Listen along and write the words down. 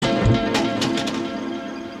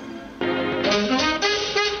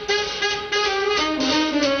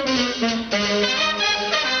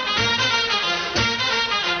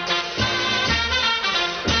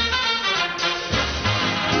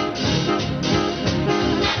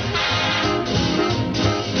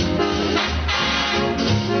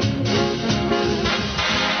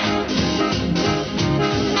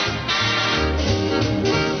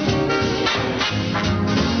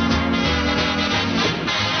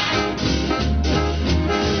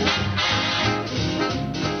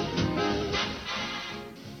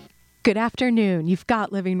Good afternoon. You've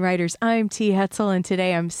got Living Writers. I'm T. Hetzel, and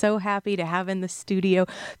today I'm so happy to have in the studio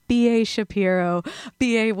B.A. Shapiro.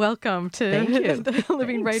 B.A., welcome to the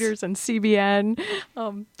Living Writers and CBN.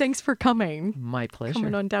 Thanks for coming. My pleasure.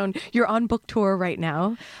 Coming on down. You're on book tour right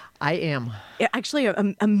now. I am. Actually,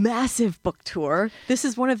 a massive book tour. This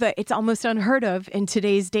is one of the, it's almost unheard of in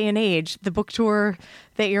today's day and age, the book tour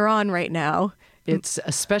that you're on right now. It's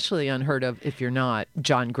especially unheard of if you're not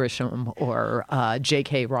John Grisham or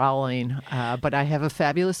J.K. Rowling. But I have a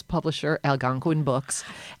fabulous publisher, Algonquin Books,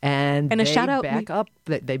 and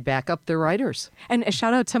they back up their writers. And a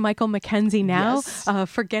shout out to Michael McKenzie now Yes.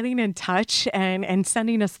 for getting in touch and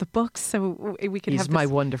sending us the books so we can have He's my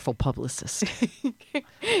wonderful publicist.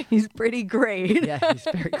 He's pretty great. Yeah, he's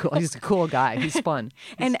very cool. He's a cool guy. He's fun.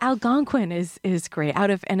 And Algonquin is great out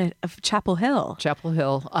of Chapel Hill. Chapel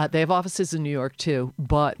Hill. They have offices in New York too,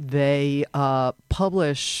 but they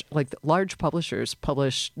publish, like large publishers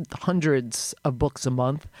publish hundreds of books a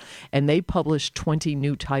month, and they publish 20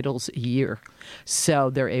 new titles a year. So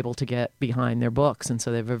they're able to get behind their books, and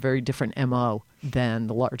so they have a very different MO than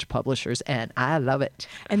the large publishers, and I love it.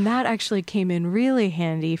 And that actually came in really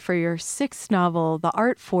handy for your sixth novel, The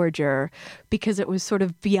Art Forger, because it was sort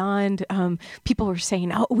of beyond, people were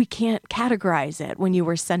saying, oh, we can't categorize it when you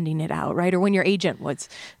were sending it out, right? Or when your agent was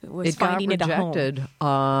finding it a home. It got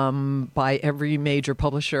rejected by every major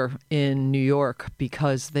publisher in New York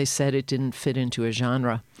because they said it didn't fit into a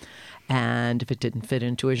genre. And if it didn't fit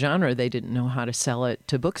into a genre, they didn't know how to sell it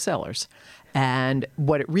to booksellers. And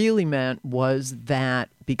what it really meant was that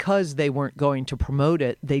because they weren't going to promote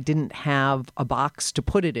it, they didn't have a box to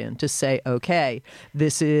put it in to say, okay,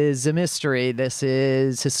 this is a mystery, this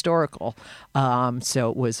is historical. So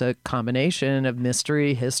it was a combination of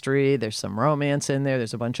mystery, history, there's some romance in there,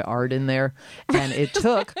 there's a bunch of art in there. And it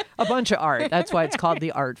took a bunch of art. That's why it's called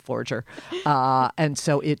The Art Forger. And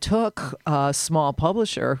so it took a small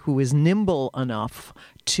publisher who was nimble enough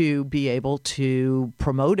to be able to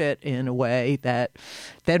promote it in a way that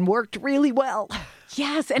then worked really well.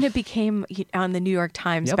 Yes, and it became on the New York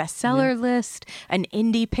Times bestseller list, an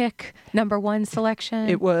indie pick, #1 selection.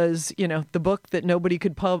 It was, the book that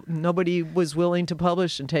nobody was willing to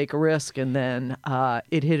publish and take a risk, and then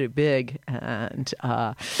it hit it big, and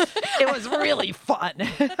it was really fun.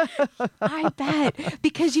 I bet,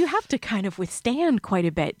 because you have to kind of withstand quite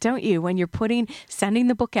a bit, don't you, when you're sending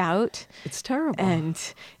the book out? It's terrible,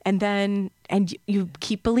 and you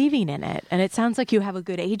keep believing in it. And it sounds like you have a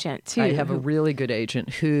good agent, too. I have a really good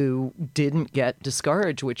agent who didn't get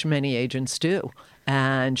discouraged, which many agents do.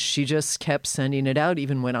 And she just kept sending it out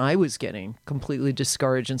even when I was getting completely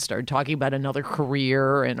discouraged and started talking about another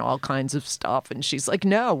career and all kinds of stuff. And she's like,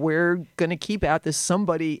 no, we're going to keep out this.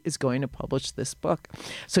 Somebody is going to publish this book.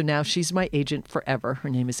 So now she's my agent forever. Her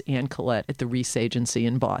name is Ann Collette at the Reese Agency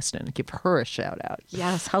in Boston. Give her a shout out.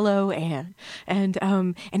 Yes. Hello, Ann. And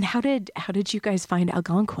how did you guys find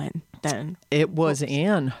Algonquin then? It was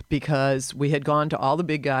Ann, because we had gone to all the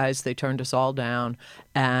big guys. They turned us all down,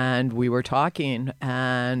 and we were talking.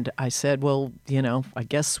 And I said, well, I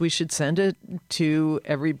guess we should send it to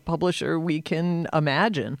every publisher we can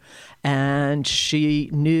imagine. And she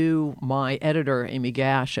knew my editor, Amy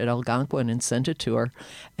Gash, at Algonquin, and sent it to her.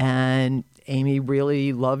 And Amy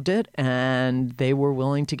really loved it, and they were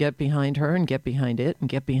willing to get behind her and get behind it and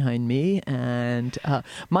get behind me. And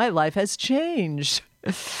my life has changed.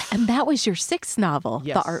 And that was your sixth novel,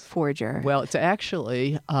 Yes. The Art Forger. Well, it's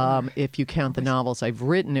actually, if you count the novels I've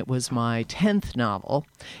written, it was my 10th novel.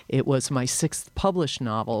 It was my 6th published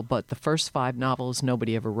novel, but the first 5 novels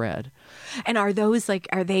nobody ever read. And are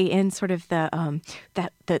they in sort of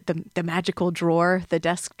the magical drawer, the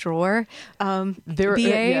desk drawer? BA,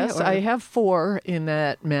 yes, I have 4 in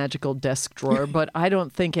that magical desk drawer, but I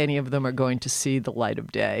don't think any of them are going to see the light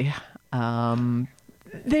of day.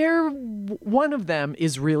 One of them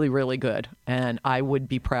is really, really good, and I would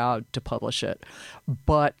be proud to publish it.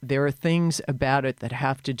 But there are things about it that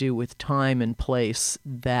have to do with time and place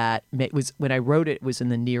that when I wrote it, it was in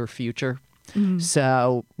the near future. Mm-hmm.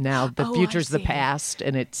 So now the future's the past,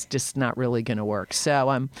 and it's just not really going to work. So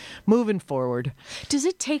I'm moving forward. Does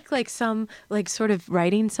it take sort of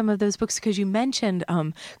writing some of those books? Because you mentioned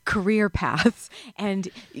career paths, and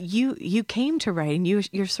you came to writing.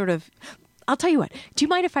 You're sort of. I'll tell you what. Do you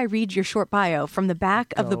mind if I read your short bio from the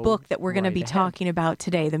back of the book that we're going to be talking about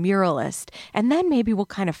today, The Muralist? And then maybe we'll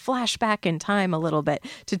kind of flash back in time a little bit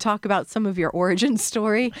to talk about some of your origin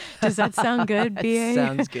story. Does that sound good, B.A.?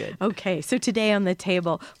 Sounds good. Okay, so today on the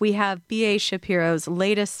table, we have B.A. Shapiro's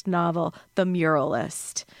latest novel, The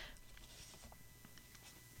Muralist.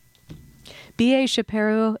 B.A.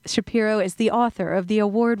 Shapiro is the author of the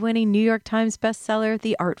award-winning New York Times bestseller,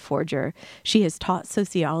 The Art Forger. She has taught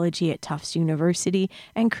sociology at Tufts University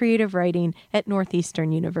and creative writing at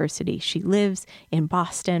Northeastern University. She lives in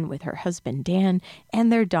Boston with her husband, Dan,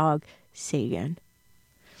 and their dog, Sagan.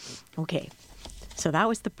 Okay, so that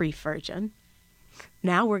was the brief version.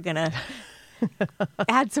 Now we're going to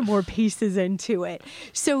add some more pieces into it.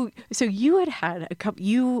 So you had a couple.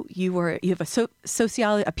 You have a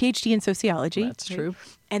sociology, a PhD in sociology. That's true.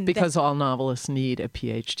 And because all novelists need a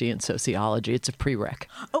PhD in sociology. It's a prereq.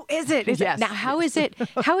 Oh, is it? Yes. Now, how is it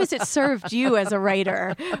served you as a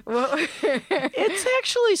writer? It's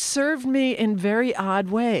actually served me in very odd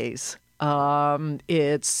ways.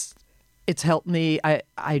 It's helped me.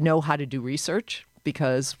 I know how to do research,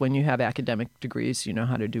 because when you have academic degrees, you know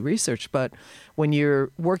how to do research. But when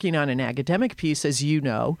you're working on an academic piece, as you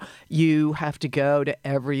know, you have to go to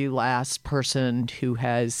every last person who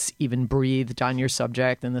has even breathed on your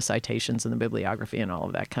subject and the citations and the bibliography and all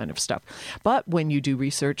of that kind of stuff. But when you do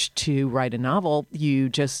research to write a novel, you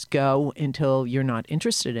just go until you're not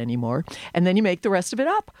interested anymore, and then you make the rest of it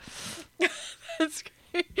up. That's great.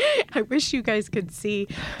 I wish you guys could see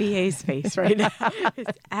BA's face right now.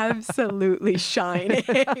 It's absolutely shining.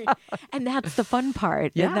 And that's the fun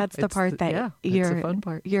part. Yeah, and that's the part that you're the fun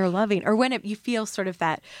part. You're loving. Or when you feel sort of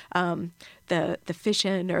that the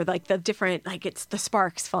fission, or like the different, like it's the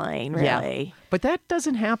sparks flying, really. Yeah. But that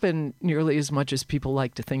doesn't happen nearly as much as people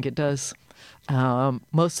like to think it does.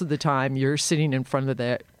 Most of the time you're sitting in front of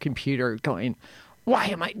the computer going, why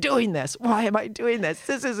am I doing this? Why am I doing this?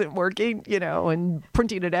 This isn't working, and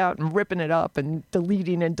printing it out and ripping it up and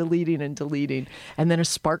deleting and deleting and deleting. And then a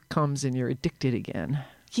spark comes and you're addicted again.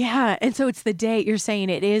 Yeah. And so it's the day, you're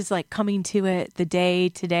saying it is like coming to it, the day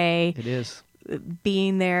today. It is.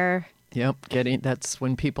 Being there. Yep. That's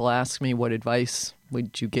when people ask me, what advice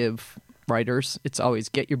would you give writers? It's always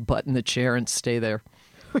get your butt in the chair and stay there.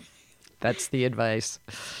 That's the advice.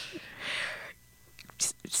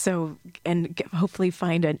 So, and hopefully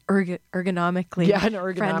find an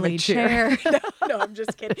ergonomically friendly chair. No, I'm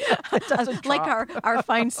just kidding. Like our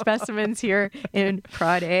fine specimens here in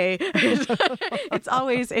Prod A. It's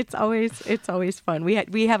always fun.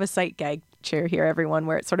 We have a sight gag chair here, everyone,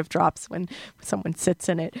 where it sort of drops when someone sits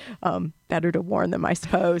in it. Better to warn them, I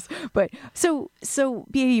suppose. But so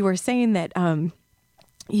B.A., you were saying that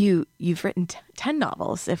You've written 10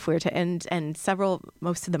 novels, if we're to, and several,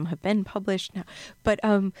 most of them have been published now. But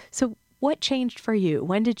so what changed for you?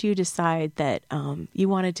 When did you decide that you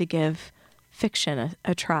wanted to give fiction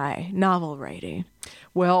a try, novel writing?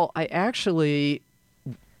 Well,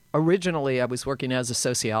 originally I was working as a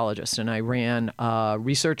sociologist, and I ran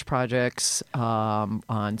research projects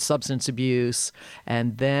on substance abuse,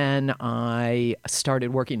 and then I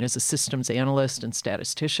started working as a systems analyst and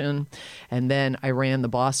statistician, and then I ran the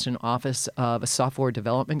Boston office of a software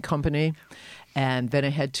development company, and then I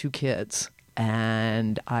had 2 kids.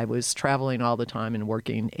 And I was traveling all the time and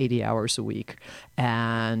working 80 hours a week,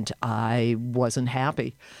 and I wasn't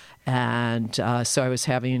happy. And so I was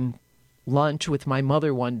having lunch with my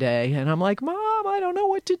mother one day, and I'm like, Mom, I don't know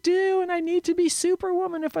what to do, and I need to be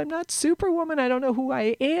Superwoman. If I'm not Superwoman, I don't know who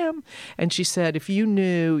I am. And she said, if you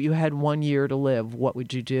knew you had 1 year to live, what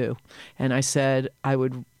would you do? And I said, I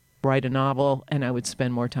would write a novel, and I would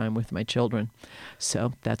spend more time with my children.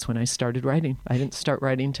 So that's when I started writing. I didn't start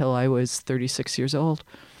writing till I was 36 years old.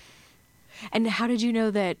 And how did you know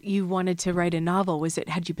that you wanted to write a novel?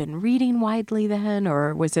 Had you been reading widely then,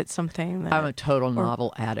 or was it something that... I'm a total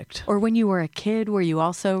novel addict. Or when you were a kid, were you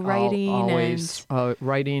also writing? Always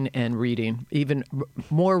writing and reading, even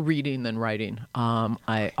more reading than writing.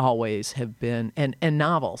 I always have been, and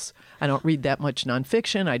novels. I don't read that much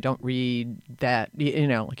nonfiction. I don't read that,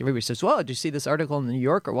 like everybody says, well, did you see this article in the New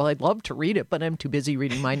Yorker? Well, I'd love to read it, but I'm too busy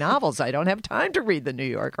reading my novels. I don't have time to read the New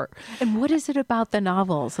Yorker. And what is it about the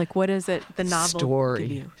novels? Like, what is it? The novel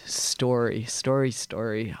story.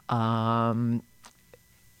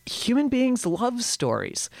 Human beings love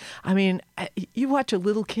stories. I mean, you watch a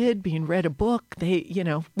little kid being read a book,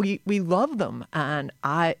 we love them. And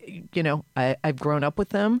I've grown up with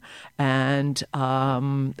them. And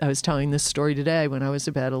I was telling this story today. When I was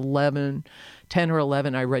about 10 or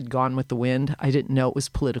 11, I read Gone with the Wind. I didn't know it was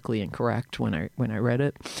politically incorrect when I read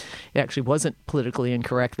it. It actually wasn't politically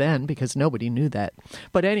incorrect then, because nobody knew that.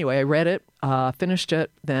 But anyway, I read it, finished it.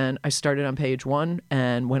 Then I started on page 1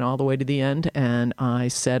 and went all the way to the end. And I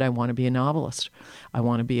said, I want to be a novelist. I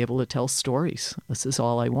want to be able to tell stories. This is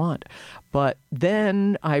all I want. But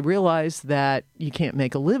then I realized that you can't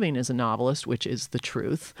make a living as a novelist, which is the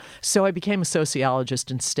truth. So I became a sociologist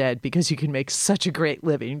instead, because you can make such a great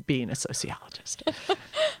living being a sociologist.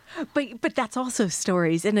 But that's also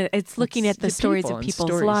stories, and it's looking at the stories of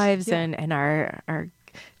people's lives and our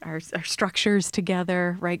structures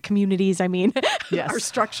together, right? Communities, I mean, yes. Our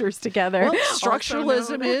structures together. Well,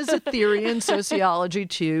 structuralism is a theory in sociology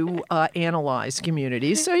to analyze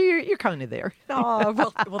communities, so you're kind of there. Oh,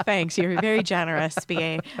 well, thanks. You're very generous,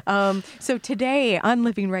 B.A. So today on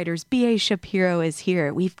Living Writers, B.A. Shapiro is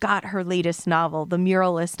here. We've got her latest novel, The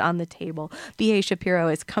Muralist, on the table. B.A. Shapiro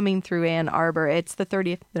is coming through Ann Arbor. It's the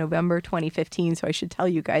 30th of November, 2015, so I should tell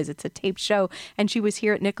you guys it's a taped show, and she was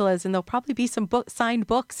here at Nicola's, and there'll probably be some signed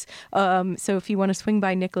books. So if you want to swing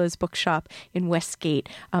by Nicola's Bookshop in Westgate,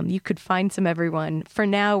 you could find some, everyone. For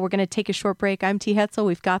now, we're going to take a short break. I'm T. Hetzel.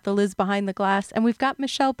 We've got the Liz behind the glass, and we've got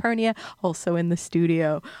Michelle Pernia also in the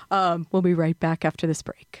studio. We'll be right back after this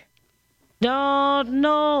break. Don't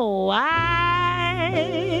know why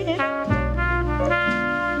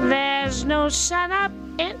there's no sun up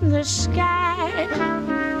in the sky,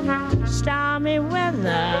 stormy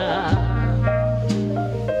weather.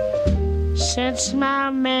 Since my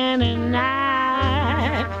man and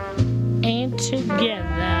I ain't together,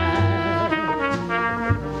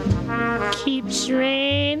 keeps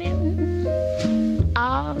raining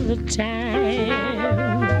all the time.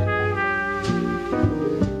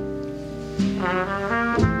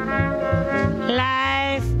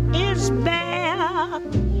 Life is bare,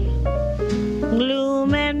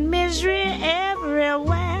 gloom and misery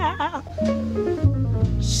everywhere,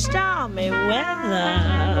 stormy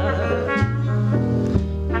weather.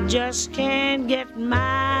 Just can't get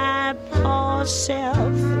my poor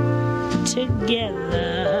self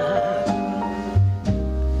together.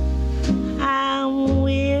 I'm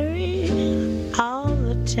weary all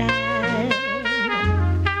the time.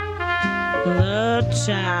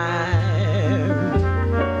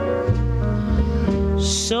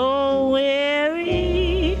 So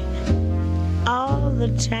weary all the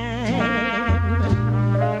time.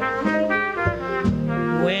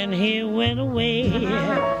 When he went away,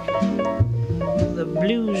 the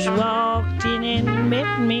blues walked in and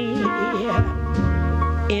met me.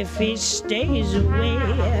 If he stays away,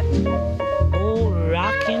 old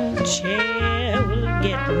rocking chair will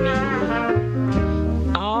get me.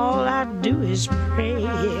 All I do is pray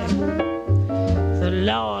the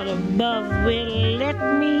Lord above will let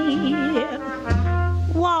me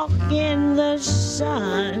walk in the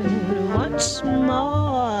sun once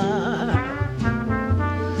more.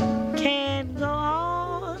 Can't go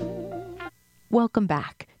on. Welcome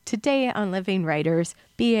back. Today on Living Writers,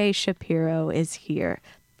 B.A. Shapiro is here.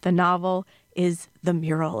 The novel is The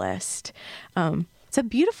Muralist. It's a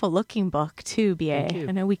beautiful looking book too, B.A.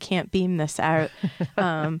 I know we can't beam this out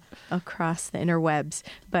across the interwebs,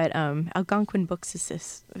 but Algonquin Books is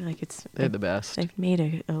this, they're the best. They've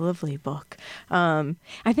made a lovely book. I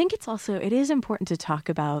think it is important to talk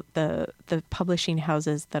about the publishing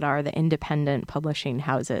houses that are the independent publishing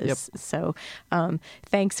houses. Yep. So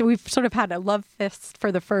thanks. So we've sort of had a love fest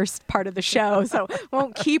for the first part of the show, so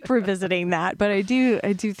won't keep revisiting that, but I do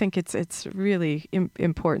think it's really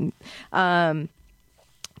important.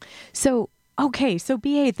 So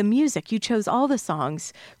B.A., the music, you chose all the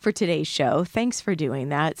songs for today's show. Thanks for doing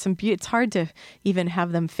that. It's hard to even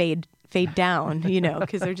have them fade down,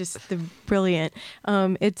 because they're brilliant.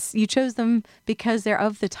 You chose them because they're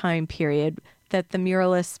of the time period that The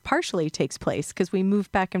Muralist partially takes place, because we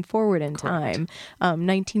move back and forward in time,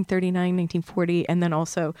 1939, 1940, and then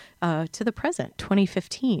also to the present,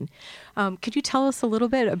 2015. Could you tell us a little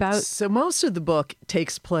bit about... So most of the book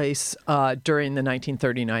takes place during the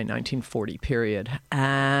 1939-1940 period.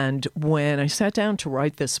 And when I sat down to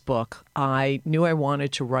write this book, I knew I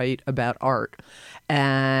wanted to write about art.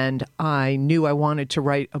 And I knew I wanted to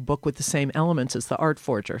write a book with the same elements as The Art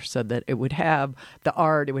Forger, so that it would have the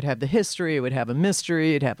art, it would have the history, it would have a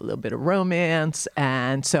mystery, it'd have a little bit of romance.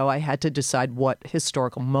 And so I had to decide what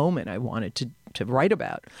historical moment I wanted to write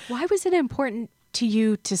about. Why was it important to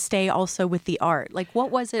you to stay also with the art? Like,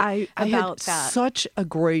 what was it about I had that? Such a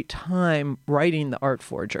great time writing The Art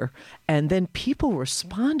Forger, and then people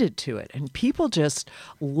responded to it, and people just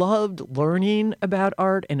loved learning about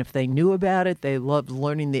art, and if they knew about it, they loved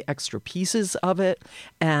learning the extra pieces of it,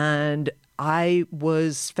 and I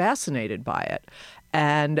was fascinated by it.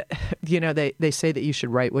 And, they say that you should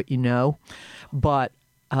write what you know, but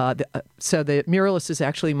so The Muralist is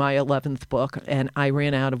actually my 11th book, and I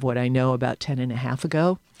ran out of what I know about 10 and a half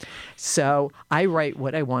ago. So I write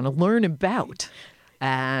what I want to learn about.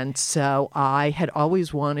 And so I had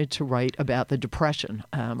always wanted to write about the Depression.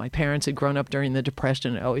 My parents had grown up during the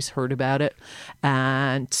Depression. I always heard about it.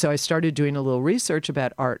 And so I started doing a little research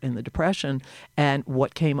about art in the Depression. And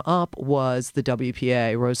what came up was the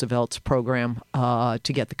WPA, Roosevelt's program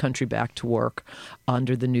to get the country back to work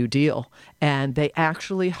under the New Deal. And they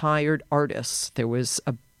actually hired artists. There was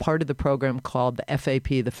a part of the program called the FAP,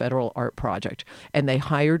 the Federal Art Project, and they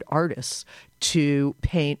hired artists to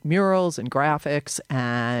paint murals and graphics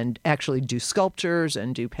and actually do sculptures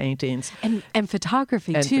and do paintings. And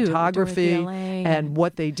photography, and too. Photography. Dorothy Alley. And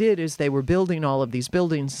what they did is they were building all of these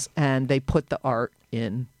buildings, and they put the art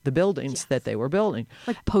in the buildings that they were building.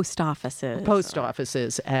 Like post offices. Post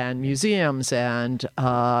offices and museums and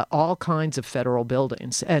all kinds of federal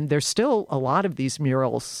buildings. And there's still a lot of these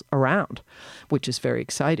murals around, which is very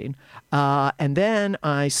exciting. And then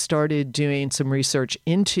I started doing some research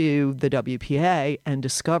into the WPA and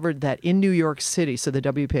discovered that in New York City, so the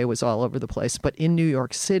WPA was all over the place, but in New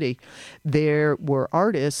York City, there were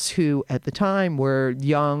artists who at the time were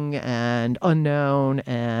young and unknown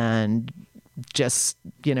and just,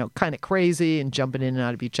 kind of crazy and jumping in and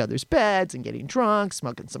out of each other's beds and getting drunk,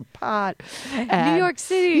 smoking some pot. New York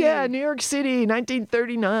City. Yeah, New York City,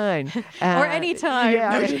 1939. Or anytime.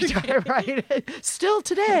 Yeah, anytime, right? Still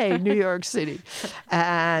today, New York City.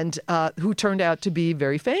 And who turned out to be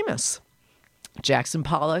very famous. Jackson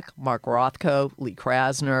Pollock, Mark Rothko, Lee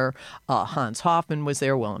Krasner, Hans Hofmann was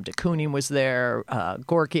there, Willem de Kooning was there,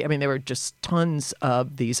 Gorky. I mean, there were just tons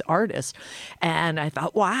of these artists. And I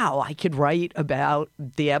thought, wow, I could write about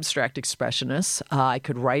the abstract expressionists. I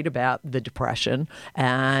could write about the Depression,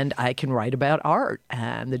 and I can write about art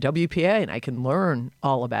and the WPA, and I can learn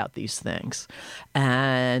all about these things.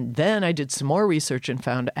 And then I did some more research and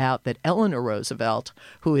found out that Eleanor Roosevelt,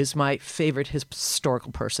 who is my favorite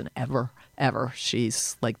historical person ever.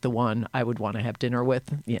 She's like the one I would want to have dinner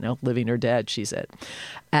with, living or dead, she's it.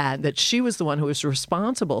 And that she was the one who was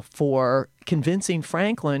responsible for convincing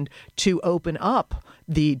Franklin to open up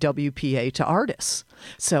the WPA to artists.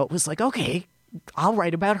 So it was like, okay, I'll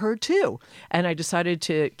write about her too. And I decided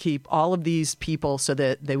to keep all of these people so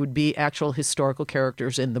that they would be actual historical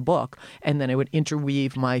characters in the book. And then I would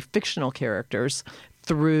interweave my fictional characters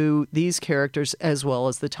through these characters as well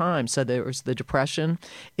as the time. So there was the Depression.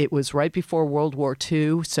 It was right before World War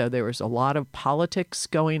II, so there was a lot of politics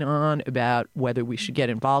going on about whether we should get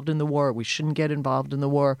involved in the war, or we shouldn't get involved in the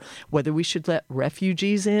war, whether we should let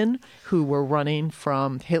refugees in who were running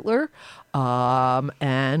from Hitler.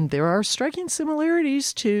 And there are striking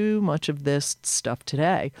similarities to much of this stuff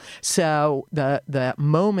today. So the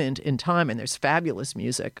moment in time, and there's fabulous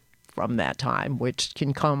music from that time, which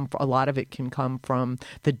a lot of it can come from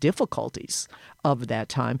the difficulties of that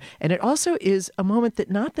time. And it also is a moment that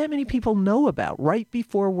not that many people know about, right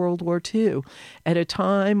before World War II, at a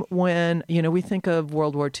time when, we think of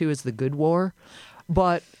World War II as the good war.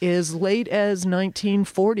 But as late as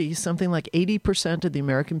 1940, something like 80% of the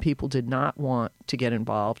American people did not want to get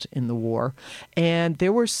involved in the war. And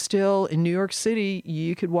there were still, in New York City,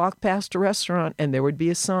 you could walk past a restaurant and there would be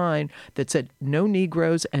a sign that said, no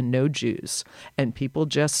Negroes and no Jews. And people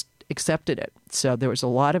just accepted it. So there was a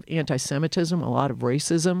lot of anti-Semitism, a lot of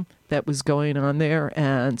racism that was going on there.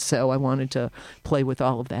 And so I wanted to play with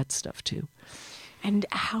all of that stuff too. And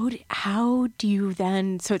how do you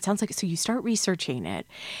then, so it sounds like, so you start researching it.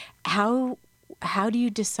 How do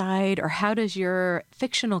you decide, or how does your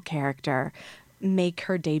fictional character make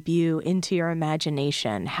her debut into your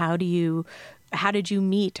imagination? How did you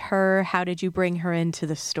meet her? How did you bring her into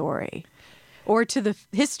the story? Or to the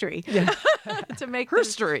history? Yeah. To make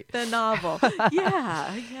history. The novel.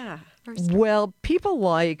 Yeah. Well,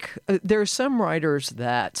 there are some writers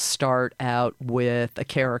that start out with a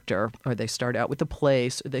character, or they start out with a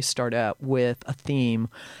place, or they start out with a theme.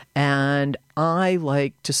 And I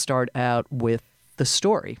like to start out with the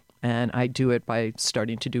story. And I do it by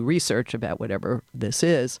starting to do research about whatever this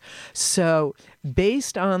is. So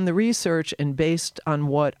based on the research and based on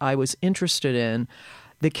what I was interested in,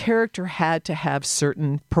 the character had to have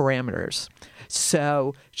certain parameters.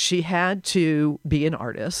 So she had to be an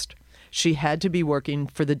artist. She had to be working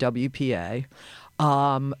for the WPA.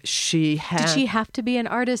 Did she have to be an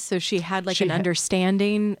artist? So she had an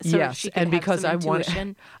understanding. So yes, she could and because I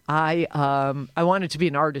wanted to be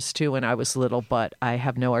an artist too when I was little, but I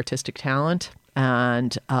have no artistic talent.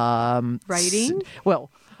 And writing.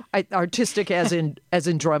 Artistic as in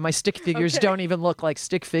drawing. My stick figures don't even look like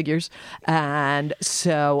stick figures, and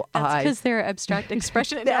so that's because they're abstract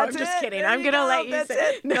expression. No, I'm just kidding. I'm gonna let you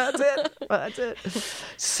say it. That's it.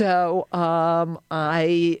 So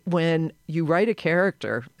when you write a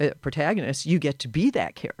character, a protagonist, you get to be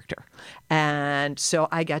that character. And so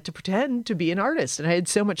I got to pretend to be an artist. And I had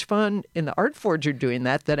so much fun in the Art Forger doing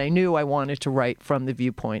that I knew I wanted to write from the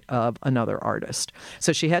viewpoint of another artist.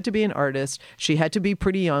 So she had to be an artist. She had to be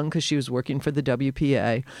pretty young because she was working for the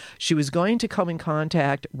WPA. She was going to come in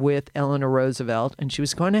contact with Eleanor Roosevelt, and she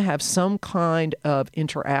was going to have some kind of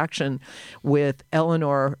interaction with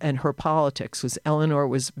Eleanor and her politics, because Eleanor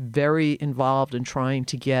was very involved in trying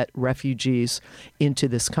to get refugees into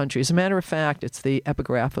this country. As a matter of fact, it's the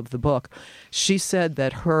epigraph of the book. She said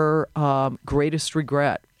that her greatest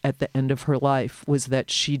regret at the end of her life was that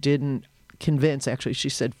she didn't convince, actually she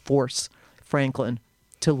said force, Franklin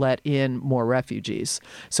to let in more refugees.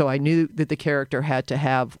 So I knew that the character had to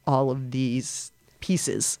have all of these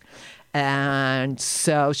pieces. And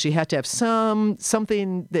so she had to have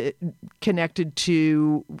something that connected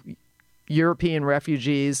to European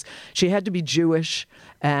refugees. She had to be Jewish,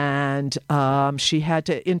 and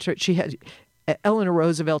Eleanor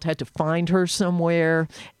Roosevelt had to find her somewhere,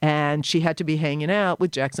 and she had to be hanging out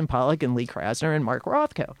with Jackson Pollock and Lee Krasner and Mark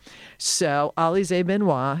Rothko. So Alizée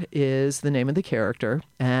Benoit is the name of the character,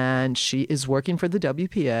 and she is working for the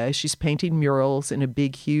WPA. She's painting murals in a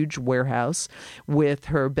big, huge warehouse with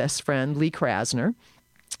her best friend, Lee Krasner.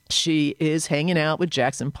 She is hanging out with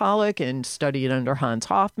Jackson Pollock and studying under Hans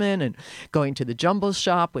Hofmann and going to the jumble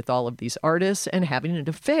shop with all of these artists and having an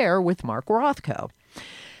affair with Mark Rothko.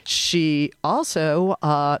 She also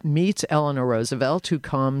meets Eleanor Roosevelt, who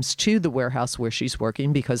comes to the warehouse where she's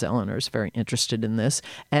working because Eleanor is very interested in this,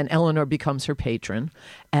 and Eleanor becomes her patron.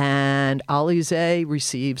 And Alizée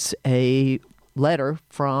receives a letter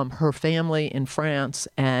from her family in France,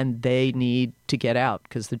 and they need to get out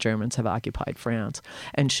because the Germans have occupied France.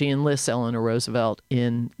 And she enlists Eleanor Roosevelt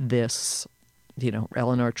in this.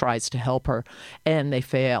 Eleanor tries to help her, and they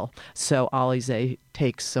fail. So Alizée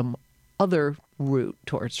takes some other route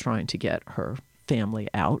towards trying to get her family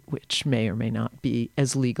out, which may or may not be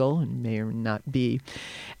as legal and may or not be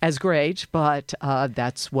as great, but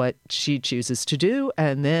that's what she chooses to do.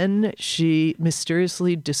 And then she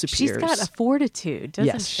mysteriously disappears. She's got a fortitude,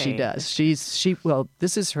 doesn't she? Yes, she does. Well,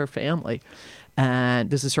 this is her family. And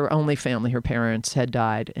this is her only family. Her parents had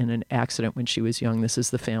died in an accident when she was young. This is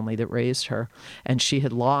the family that raised her. And she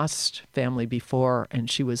had lost family before, and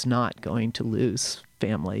she was not going to lose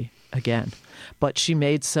family again. But she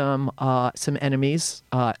made some enemies,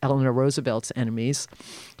 Eleanor Roosevelt's enemies,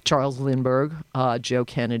 Charles Lindbergh, Joe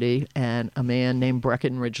Kennedy, and a man named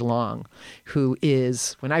Breckinridge Long, who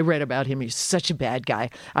is, when I read about him, he's such a bad guy,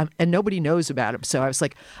 and nobody knows about him. So I was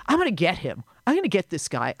like, I'm going to get him. I'm going to get this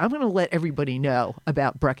guy. I'm going to let everybody know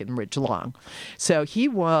about Breckinridge Long. So he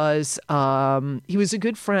was a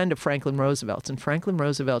good friend of Franklin Roosevelt's, and Franklin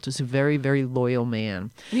Roosevelt is a very, very loyal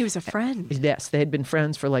man. And he was a friend. Yes, they had been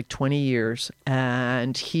friends for like 20 years,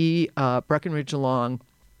 and Breckinridge Long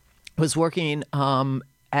was working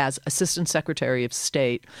as Assistant Secretary of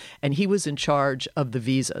State, and he was in charge of the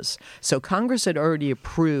visas. So Congress had already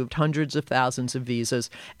approved hundreds of thousands of visas,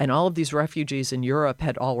 and all of these refugees in Europe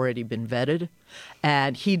had already been vetted,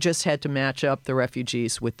 and he just had to match up the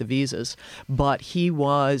refugees with the visas. But he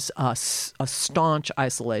was a staunch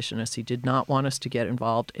isolationist. He did not want us to get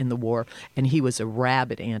involved in the war, and he was a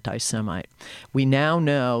rabid anti-Semite. We now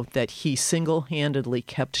know that he single-handedly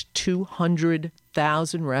kept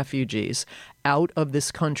 200,000 refugees out of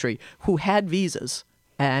this country who had visas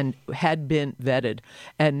and had been vetted.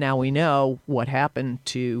 And now we know what happened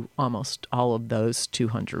to almost all of those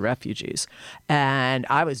 200 refugees. And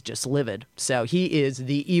I was just livid. So he is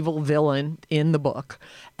the evil villain in the book.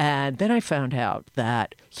 And then I found out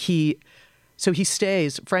that he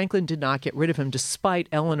stays. Franklin did not get rid of him despite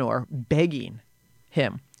Eleanor begging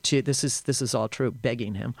him. This is all true,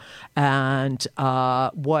 begging him. And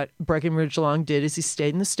what Breckinridge Long did is he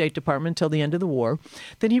stayed in the State Department until the end of the war.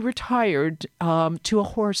 Then he retired to a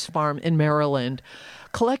horse farm in Maryland,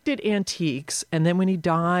 collected antiques, and then when he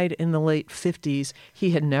died in the late 50s, he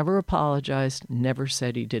had never apologized, never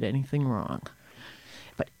said he did anything wrong.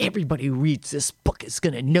 But everybody who reads this book is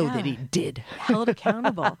going to know that he did. Held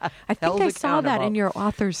accountable. I think I saw that in your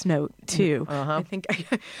author's note, too. I think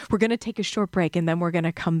we're going to take a short break, and then we're going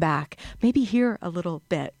to come back. Maybe hear a little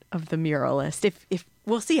bit of The Muralist. If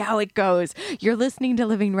we'll see how it goes. You're listening to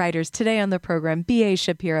Living Writers. Today on the program, B.A.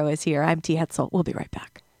 Shapiro is here. I'm T. Hetzel. We'll be right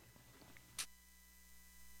back.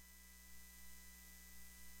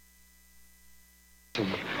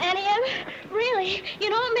 Really? You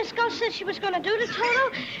know what Miss Ghost said she was going to do to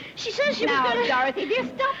Toto? She says she was going to... Now, Dorothy, dear,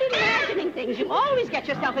 stop imagining things. You always get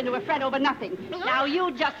yourself into a fret over nothing. Now,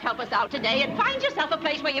 you just help us out today and find yourself a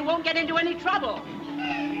place where you won't get into any trouble.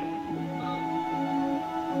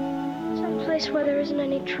 So place where there isn't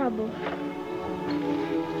any trouble.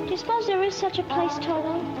 Do you suppose there is such a place,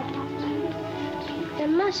 Toto? There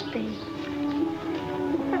must be.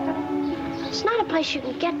 It's not a place you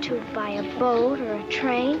can get to by a boat or a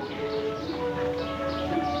train.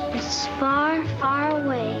 It's far, far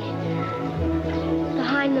away.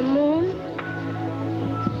 Behind the moon,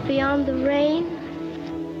 beyond the rain.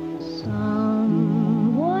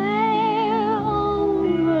 Somewhere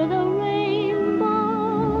over the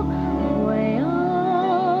rainbow, way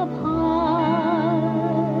up high,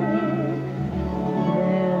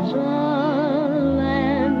 there's a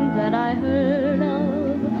land that I heard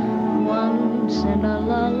of once in a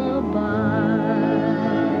lullaby.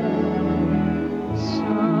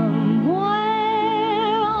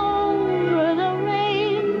 Somewhere over the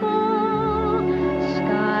rainbow,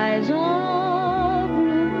 skies are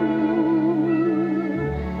blue,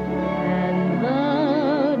 and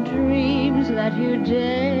the dreams that you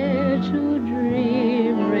dare to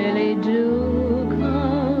dream really do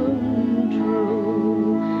come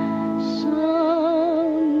true.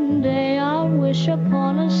 Someday I'll wish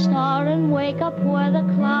upon a star and wake up where the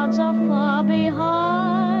clouds are far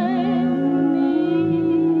behind me,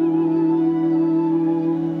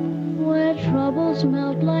 where troubles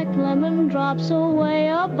melt like lemon drops away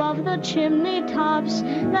above the chimney tops.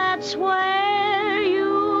 That's where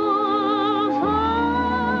you'll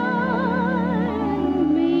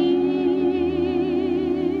find me.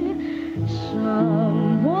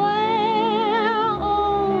 Somewhere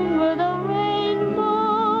over the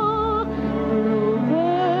rainbow,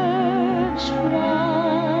 bluebirds fly.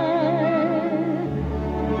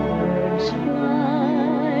 Birds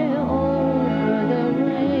fly over the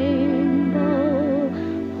rainbow.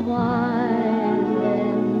 Why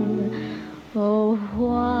then, oh,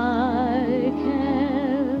 why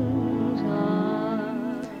can't I?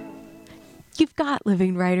 You've got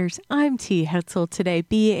Living Writers. I'm T. Hetzel today.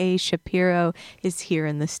 B.A. Shapiro is here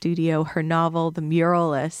in the studio. Her novel, The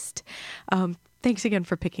Muralist. Thanks again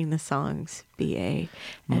for picking the songs, B.A.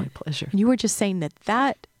 My pleasure. And you were just saying that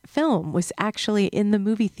that film was actually in the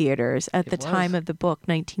movie theaters at the time of the book,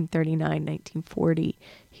 1939, 1940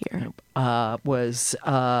 here. Was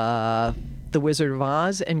The Wizard of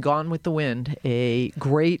Oz and Gone with the Wind, a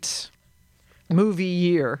great movie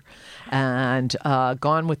year. And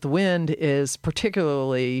Gone with the Wind is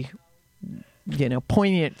particularly,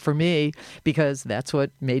 poignant for me because that's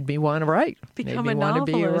what made me want to write. Become made me a want to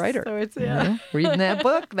be a novelist, writer. so it's- You know, reading that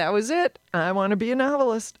book, that was it. I want to be a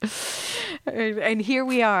novelist. And here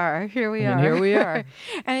we are. Here we And are. here we are.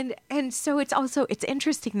 and so it's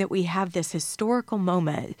interesting that we have this historical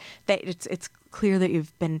moment that it's clear that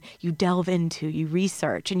you delve into, you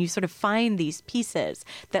research, and you sort of find these pieces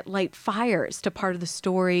that light fires to part of the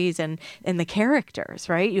stories and the characters,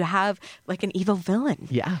 right? You have like an evil villain.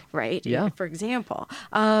 Yeah. Right? Yeah. For example.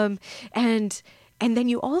 And then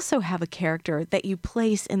you also have a character that you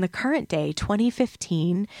place in the current day,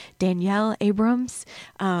 2015, Danielle Abrams,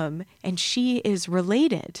 and she is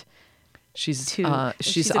related. She's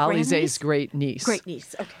she's a Alize's grandniece? great niece. Great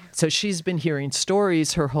niece. Okay. So she's been hearing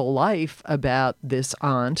stories her whole life about this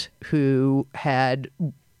aunt who had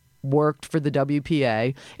worked for the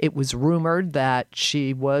WPA. It was rumored that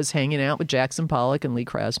she was hanging out with Jackson Pollock and Lee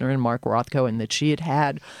Krasner and Mark Rothko, and that she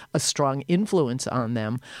had a strong influence on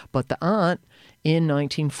them. But the aunt, in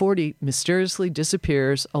 1940, mysteriously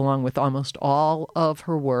disappears along with almost all of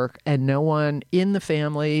her work, and no one in the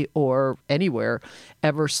family or anywhere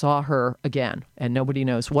ever saw her again. And nobody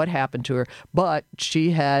knows what happened to her. But she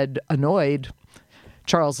had annoyed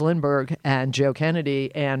Charles Lindbergh and Joe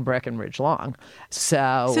Kennedy and Breckinridge Long.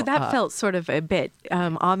 So that felt sort of a bit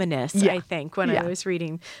ominous, Yeah. I think, when I was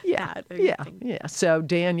reading that. Yeah. So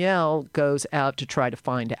Danielle goes out to try to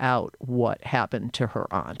find out what happened to her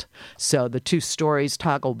aunt. So the two stories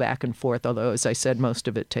toggle back and forth, although, as I said, most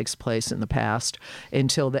of it takes place in the past.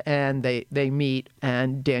 Until the end, they meet,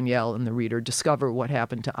 and Danielle and the reader discover what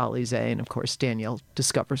happened to Alize. And, of course, Danielle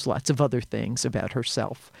discovers lots of other things about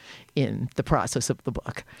herself in the process of the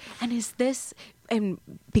book. And is this, and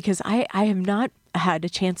because I have not had a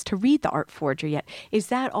chance to read The Art Forger yet, is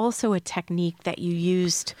that also a technique that you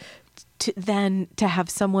used to have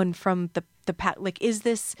someone from the past? Like, is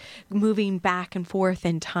this moving back and forth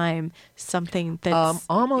in time something that's...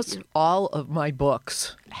 Almost all of my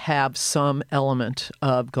books have some element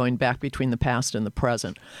of going back between the past and the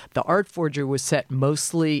present. The Art Forger was set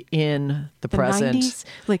mostly in the present. 90s?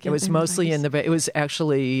 Like it was in the mostly 90s? it was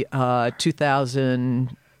actually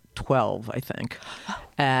 2000 12, I think.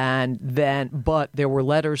 And then, but there were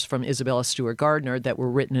letters from Isabella Stewart Gardner that were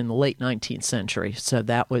written in the late 19th century. So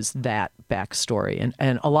that was that backstory.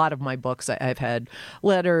 And a lot of my books, I've had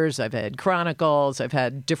letters, I've had chronicles, I've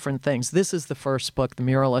had different things. This is the first book, The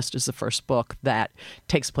Muralist is the first book that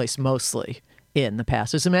takes place mostly in the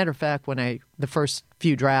past. As a matter of fact, the first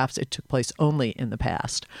few drafts, it took place only in the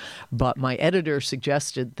past. But my editor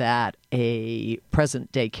suggested that a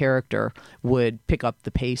present-day character would pick up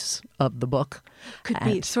the pace of the book. Could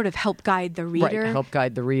be sort of help guide the reader. Right, help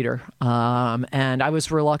guide the reader. And I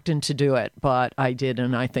was reluctant to do it, but I did,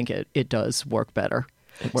 and I think it does work better.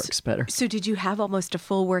 It works better. So did you have almost a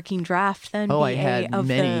full working draft then? Oh, I had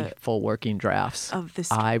many full working drafts. Of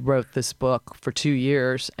this. I wrote this book for 2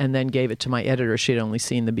 years and then gave it to my editor. She'd only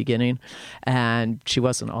seen the beginning, and she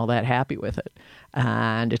wasn't all that happy with it.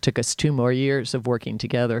 And it took us 2 more years of working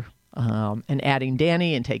together and adding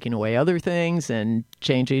Danny and taking away other things and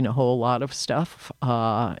changing a whole lot of stuff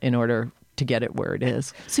in order to get it where it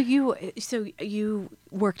is. So you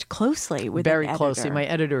worked closely with very an closely. editor. My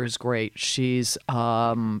editor is great. She's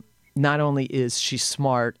not only is she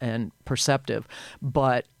smart and perceptive,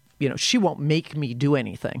 but she won't make me do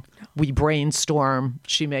anything. We brainstorm.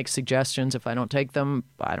 She makes suggestions. If I don't take them,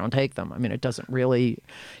 I don't take them. I mean, it doesn't really,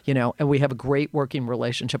 and we have a great working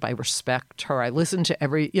relationship. I respect her. I listen to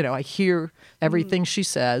I hear everything she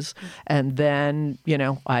says. And then,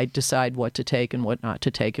 I decide what to take and what not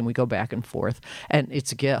to take. And we go back and forth. And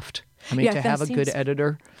it's a gift. I mean, to have a good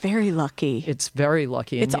editor. Very lucky. It's very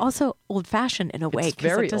lucky. It's also old-fashioned in a way. It's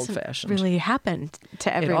very it doesn't old-fashioned. really happen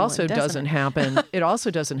to everyone. It also doesn't happen. It also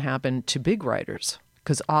doesn't happen to big writers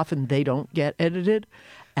because often they don't get edited.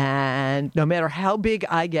 And no matter how big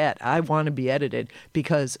I get, I want to be edited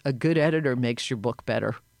because a good editor makes your book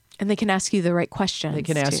better. And they can ask you the right questions. They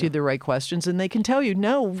can ask you the right questions, and they can tell you,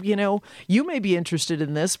 no, you may be interested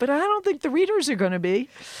in this, but I don't think the readers are going to be.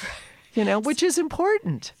 Which is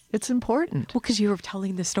important. It's important. Well, because you were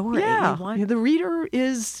telling the story. Yeah. The reader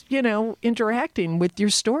is, interacting with your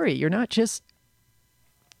story. You're not just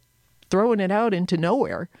throwing it out into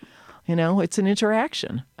nowhere. It's an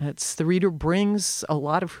interaction. The reader brings a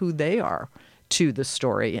lot of who they are to the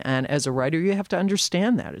story. And as a writer, you have to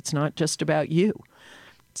understand that. It's not just about you.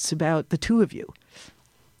 It's about the two of you.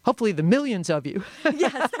 Hopefully the millions of you.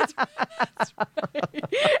 Yes, that's right.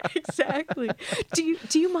 Exactly.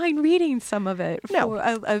 Do you mind reading some of it? No.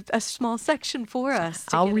 For a small section for us?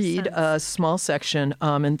 I'll read a small section.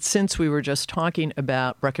 And since we were just talking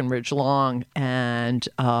about Breckinridge Long and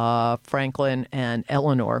Franklin and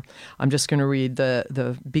Eleanor, I'm just going to read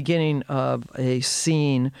the beginning of a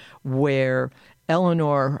scene where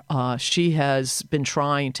Eleanor, she has been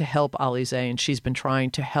trying to help Alize, and she's been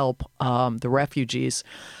trying to help the refugees,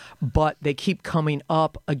 but they keep coming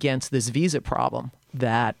up against this visa problem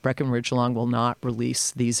that Breckinridge Long will not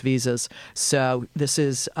release these visas. So this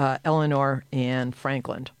is Eleanor and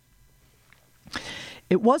Franklin.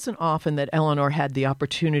 It wasn't often that Eleanor had the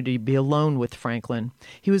opportunity to be alone with Franklin.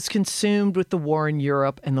 He was consumed with the war in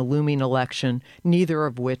Europe and the looming election, neither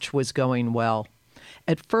of which was going well.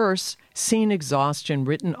 At first, seeing exhaustion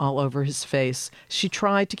written all over his face, she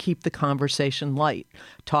tried to keep the conversation light,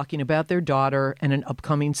 talking about their daughter and an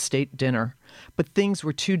upcoming state dinner. But things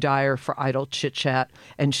were too dire for idle chit-chat,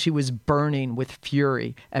 and she was burning with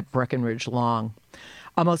fury at Breckinridge Long.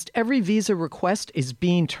 Almost every visa request is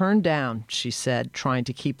being turned down, she said, trying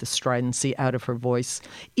to keep the stridency out of her voice,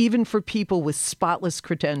 even for people with spotless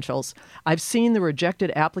credentials. I've seen the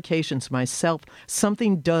rejected applications myself.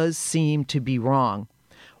 Something does seem to be wrong.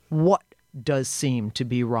 What does seem to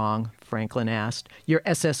be wrong? Franklin asked. Your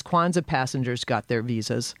SS Kwanzaa passengers got their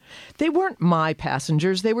visas. They weren't my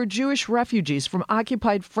passengers. They were Jewish refugees from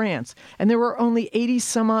occupied France, and there were only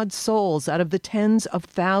 80-some-odd souls out of the tens of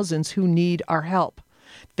thousands who need our help.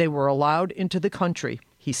 They were allowed into the country,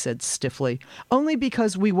 he said stiffly, only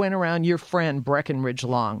because we went around your friend Breckinridge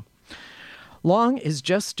Long. Long is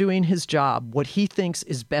just doing his job, what he thinks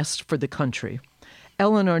is best for the country.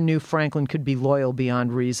 Eleanor knew Franklin could be loyal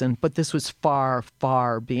beyond reason, but this was far,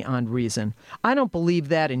 far beyond reason. I don't believe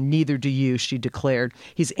that, and neither do you, she declared.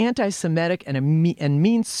 He's anti-Semitic and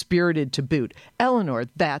mean-spirited to boot. Eleanor,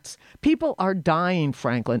 people are dying,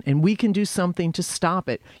 Franklin, and we can do something to stop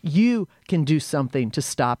it. You can do something to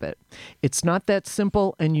stop it. It's not that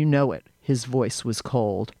simple, and you know it. His voice was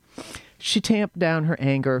cold. She tamped down her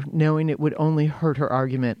anger, knowing it would only hurt her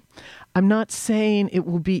argument. I'm not saying it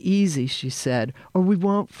will be easy, she said, or we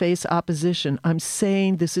won't face opposition. I'm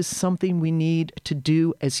saying this is something we need to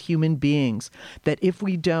do as human beings, that if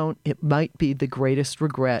we don't, it might be the greatest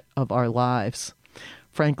regret of our lives.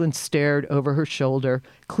 Franklin stared over her shoulder,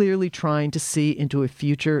 clearly trying to see into a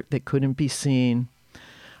future that couldn't be seen.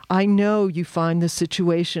 I know you find the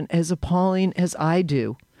situation as appalling as I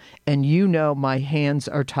do. And you know my hands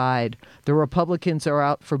are tied. The Republicans are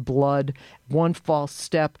out for blood. One false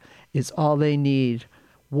step is all they need.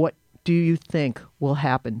 What do you think will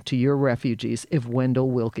happen to your refugees if Wendell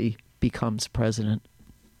Willkie becomes president?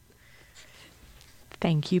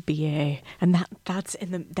 Thank you, B.A. And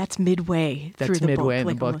that's midway through the midway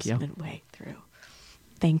book. in the book, yeah. Midway through.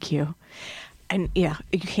 Thank you. And yeah,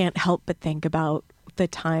 you can't help but think about the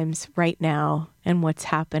times right now and what's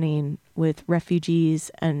happening with refugees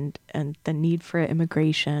and the need for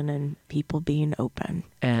immigration and people being open.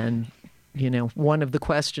 And, you know, one of the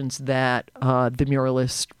questions that the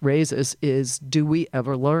muralist raises is, do we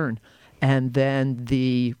ever learn? And then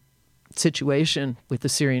the situation with the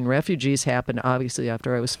Syrian refugees happened, obviously,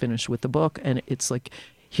 after I was finished with the book. And it's like,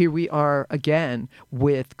 here we are again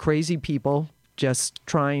with crazy people just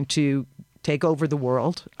trying to take over the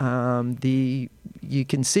world. You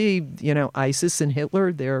can see, you know, ISIS and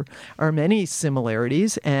Hitler, there are many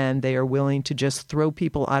similarities, and they are willing to just throw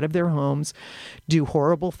people out of their homes, do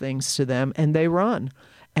horrible things to them, and they run.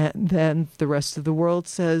 And then the rest of the world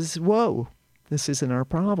says, whoa, this isn't our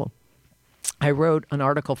problem. I wrote an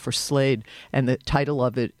article for Slate, and the title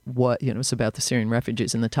of it, it's about the Syrian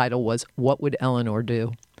refugees, and the title was, What Would Eleanor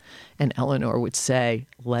Do? And Eleanor would say,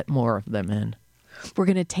 let more of them in. We're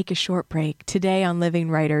going to take a short break. Today on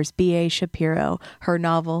Living Writers, B.A. Shapiro, her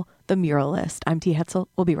novel, The Muralist. I'm T. Hetzel.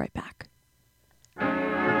 We'll be right back.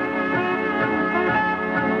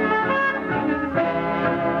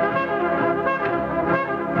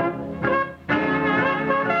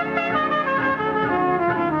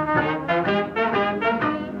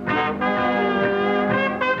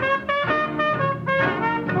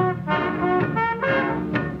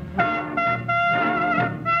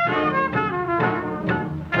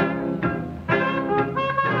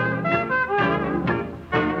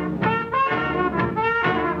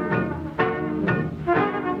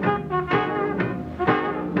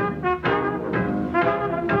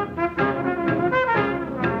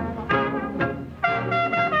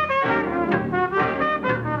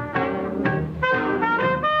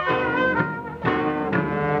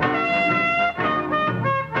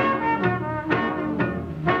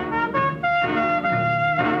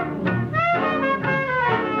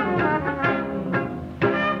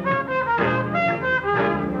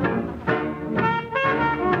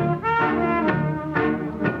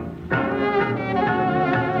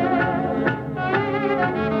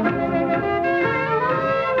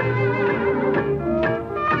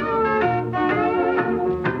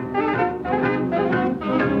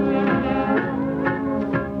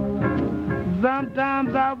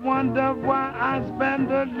 Sometimes I wonder why I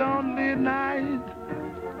spend a lonely night,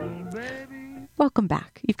 baby. Welcome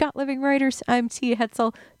back. You've got Living Writers. I'm Tia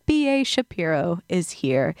Hetzel. B.A. Shapiro is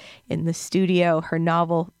here in the studio. Her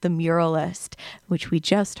novel, The Muralist, which we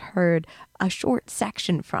just heard a short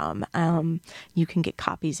section from. You can get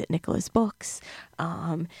copies at Nicholas Books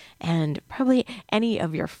and probably any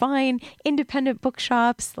of your fine independent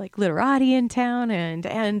bookshops like Literati in town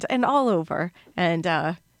and all over. And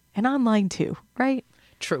online too, right?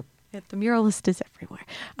 True. The Muralist is everywhere.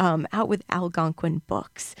 Out with Algonquin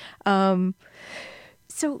Books.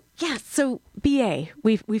 So BA,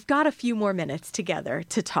 we've got a few more minutes together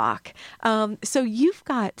to talk. So you've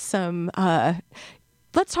got some.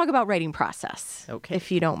 Let's talk about writing process, okay,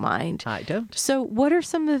 if you don't mind. I don't. So, what are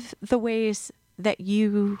some of the ways that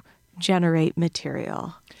you generate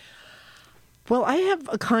material? Well, I have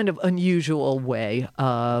a kind of unusual way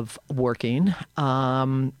of working.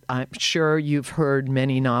 I'm sure you've heard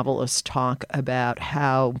many novelists talk about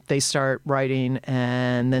how they start writing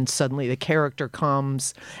and then suddenly the character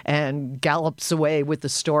comes and gallops away with the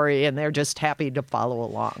story and they're just happy to follow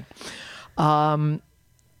along. I'm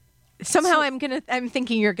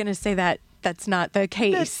thinking you're gonna say that that's not the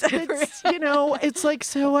case. It's like,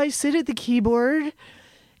 so I sit at the keyboard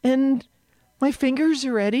and my fingers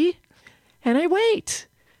are ready. And I wait,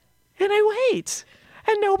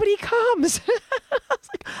 and nobody comes.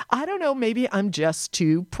 I don't know, maybe I'm just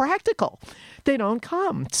too practical. They don't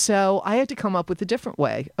come. So I had to come up with a different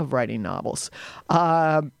way of writing novels.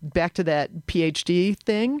 Back to that PhD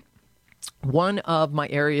thing, one of my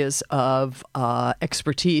areas of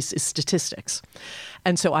expertise is statistics.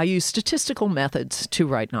 And so I use statistical methods to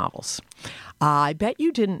write novels. I bet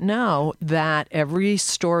you didn't know that every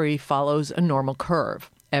story follows a normal curve.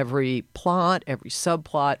 Every plot, every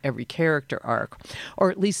subplot, every character arc, or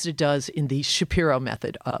at least it does in the Shapiro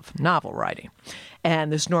method of novel writing.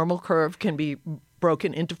 And this normal curve can be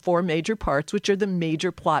broken into 4 major parts, which are the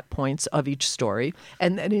major plot points of each story,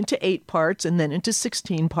 and then into 8 parts, and then into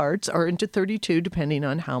 16 parts, or into 32, depending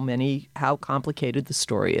on how complicated the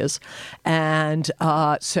story is. And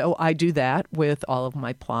so I do that with all of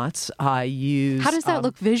my plots. I use... How does that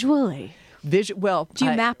look visually? Well, do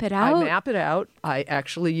you map it out? I map it out. I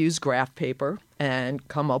actually use graph paper and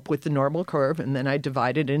come up with the normal curve, and then I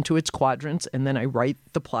divide it into its quadrants, and then I write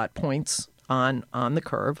the plot points on the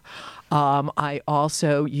curve. I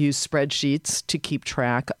also use spreadsheets to keep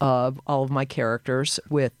track of all of my characters.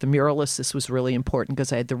 With the muralists, this was really important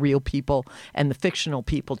because I had the real people and the fictional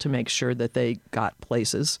people to make sure that they got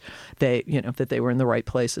places, that they were in the right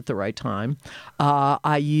place at the right time.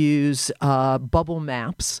 I use bubble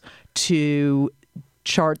maps to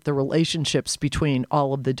chart the relationships between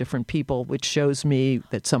all of the different people, which shows me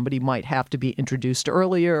that somebody might have to be introduced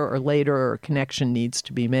earlier or later, or a connection needs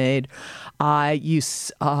to be made. I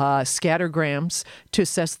use scattergrams to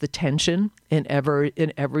assess the tension in every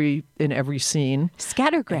scene.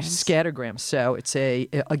 Scattergrams. So it's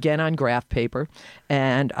again on graph paper,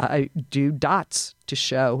 and I do dots to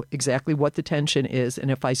show exactly what the tension is. And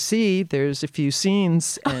if I see there's a few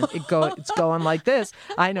scenes and it's going like this,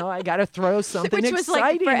 I know I got to throw something exciting. Which was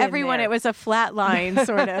like for everyone, it was a flat line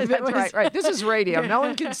sort of. That's right. This is radio. No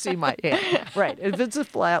one can see my hand. Right. If it's a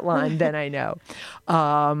flat line, then I know.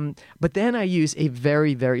 But then I use a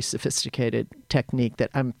very, very sophisticated technique that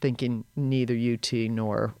I'm thinking neither UT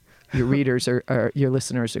nor your readers or your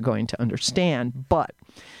listeners are going to understand. But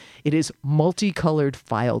it is multicolored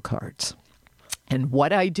file cards. And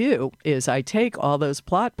what I do is I take all those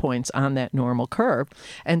plot points on that normal curve.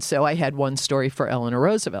 And so I had one story for Eleanor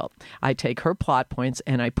Roosevelt. I take her plot points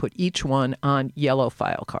and I put each one on yellow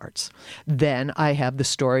file cards. Then I have the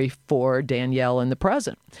story for Danielle in the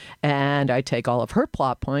present. And I take all of her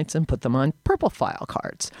plot points and put them on purple file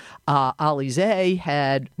cards. Alize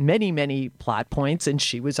had many, many plot points, and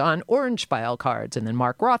she was on orange file cards. And then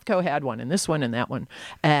Mark Rothko had one, and this one, and that one.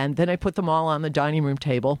 And then I put them all on the dining room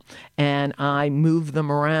table, and I move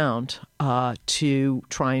them around to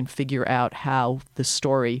try and figure out how the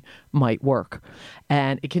story might work.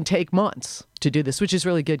 And it can take months to do this, which is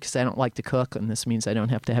really good because I don't like to cook, and this means I don't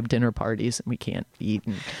have to have dinner parties, and we can't eat,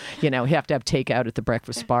 and we have to have takeout at the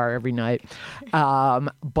breakfast bar every night.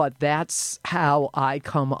 But that's how I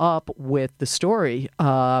come up with the story,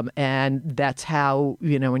 and that's how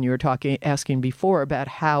when you were asking before about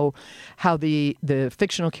how the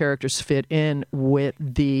fictional characters fit in with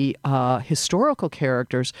the historical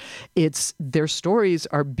characters, it's their stories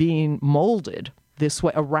are being molded this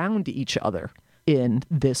way around each other in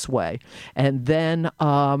this way. And then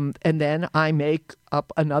I make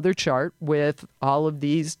up another chart with all of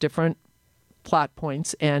these different plot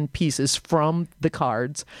points and pieces from the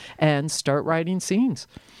cards and start writing scenes.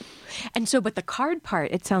 And so, but the card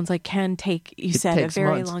part, it sounds like can take, you said, a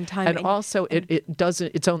very long time. And also, it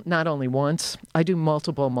doesn't, it's not only once. I do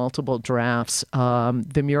multiple drafts.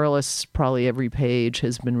 The Muralists, probably every page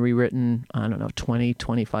has been rewritten, 20,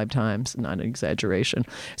 25 times, not an exaggeration.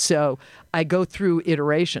 So I go through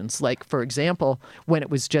iterations. Like, for example, when it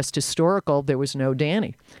was just historical, there was no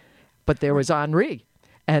Danny, but there was Henri.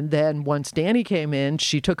 And then once Danny came in,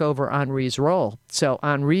 she took over Henri's role. So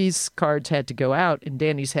Henri's cards had to go out and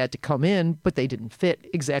Danny's had to come in, but they didn't fit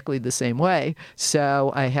exactly the same way.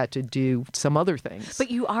 So I had to do some other things.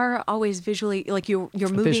 But you are always visually, like you're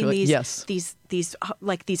moving visually, yes. these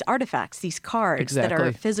artifacts, these cards exactly. that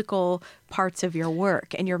are physical parts of your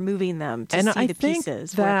work, and you're moving them to see the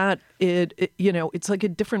pieces. That it's like a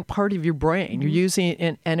different part of your brain. Mm-hmm. You're using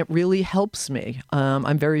it, and it really helps me.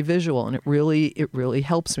 I'm very visual, and it really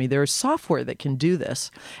helps me. There's software that can do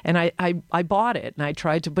this, and I bought it and I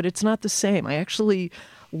tried to, but it's not the same. I actually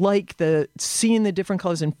like seeing the different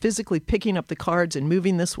colors and physically picking up the cards and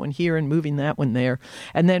moving this one here and moving that one there.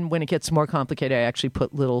 And then when it gets more complicated, I actually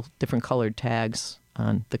put little different colored tags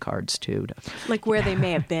on the cards too, like where they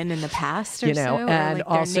may have been in the past, or so, or and like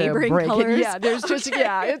also their neighboring colors. Yeah, there's just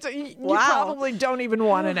you probably don't even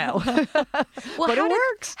want to know. Well, but it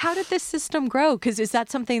works. How did this system grow? Because is that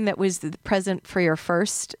something that was present for your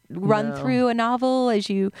first run through a novel? As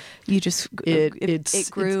you just it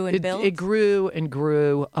grew and built. It grew and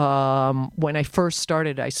grew. When I first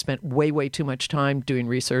started, I spent way too much time doing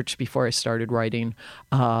research before I started writing.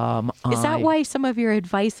 Is that why some of your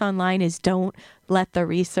advice online is don't let the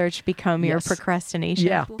research become your Yes. procrastination.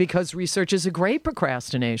 Yeah, because research is a great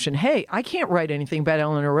procrastination. Hey, I can't write anything about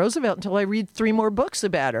Eleanor Roosevelt until I read 3 more books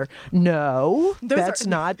about her. No, that's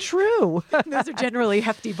not true. Those are generally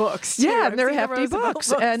hefty books. too. Yeah, I've and they're seen the hefty Roosevelt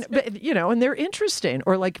books, and and they're interesting.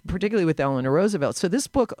 Or like particularly with Eleanor Roosevelt. So this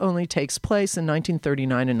book only takes place in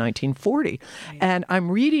 1939 and 1940, and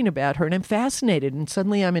I'm reading about her, and I'm fascinated. And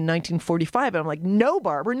suddenly I'm in 1945, and I'm like, no,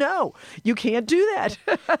 Barbara, no, you can't do that.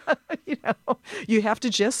 You have to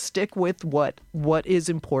just stick with what is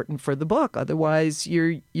important for the book. Otherwise,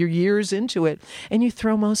 you're years into it, and you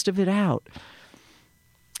throw most of it out.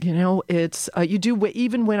 It's you do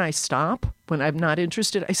even when I stop, when I'm not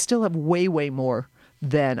interested, I still have way more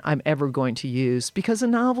than I'm ever going to use, because a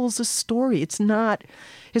novel's a story. It's not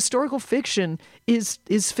historical fiction is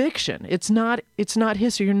fiction. It's not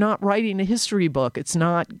history. You're not writing a history book. It's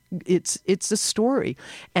a story.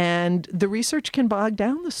 And the research can bog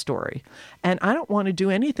down the story. And I don't want to do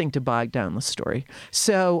anything to bog down the story.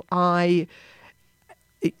 So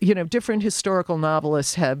different historical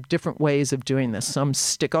novelists have different ways of doing this. Some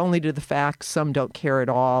stick only to the facts, some don't care at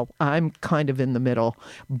all. I'm kind of in the middle.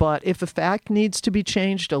 But if a fact needs to be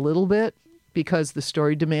changed a little bit because the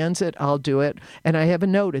story demands it, I'll do it. And I have a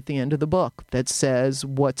note at the end of the book that says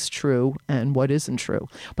what's true and what isn't true.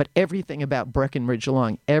 But everything about Breckinridge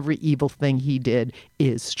Long, every evil thing he did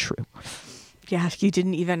is true. Yeah, you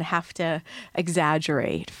didn't even have to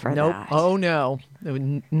exaggerate for that. Oh, no.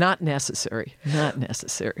 Not necessary. Not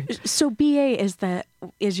necessary. So BA,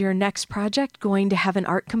 is your next project going to have an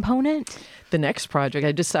art component? The next project,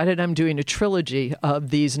 I decided I'm doing a trilogy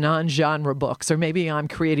of these non-genre books, or maybe I'm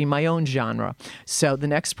creating my own genre. So the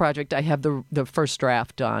next project, I have the first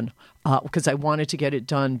draft done because I wanted to get it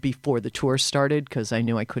done before the tour started, because I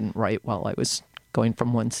knew I couldn't write while I was going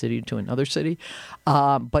from one city to another city.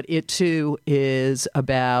 But it, too, is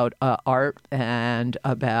about art and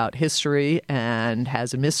about history, and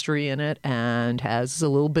has a mystery in it, and has a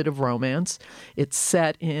little bit of romance. It's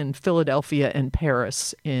set in Philadelphia and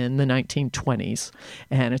Paris in the 1920s,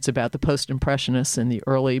 and it's about the post-impressionists and the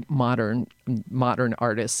early modern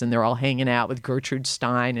artists, and they're all hanging out with Gertrude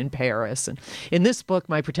Stein in Paris. And in this book,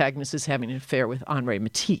 my protagonist is having an affair with Henri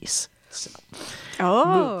Matisse. So,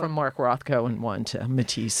 moved from Mark Rothko in one to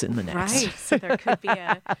Matisse in the next. Right. So there could be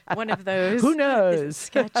one of those Who knows?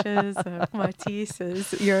 sketches of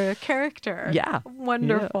Matisse's, your character. Yeah.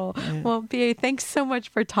 Wonderful. Yeah. Well, B.A., thanks so much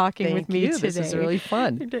for talking with me today. This is really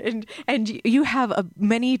fun. And you have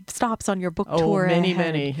many stops on your book tour many.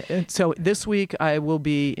 ahead. So this week I will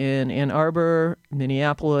be in Ann Arbor,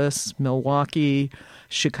 Minneapolis, Milwaukee,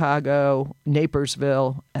 Chicago,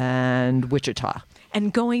 Napersville, and Wichita.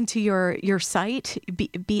 And going to your site,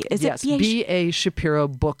 is yes, it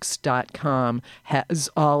BAShapirobooks.com has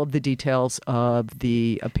all of the details of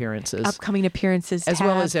the appearances. Upcoming appearances. As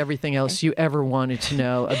well as everything else you ever wanted to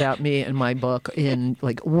know about me and my book, in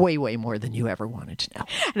like way more than you ever wanted to know.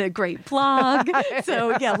 And a great blog.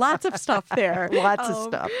 So yeah, lots of stuff there. Lots of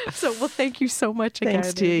stuff. So thank you so much again.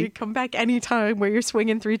 Thanks, T. Come back anytime where you're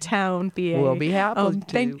swinging through town, BA. We'll be happy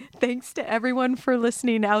to. Thanks to everyone for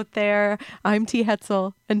listening out there. I'm T. Hetzel.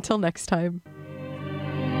 Until next time.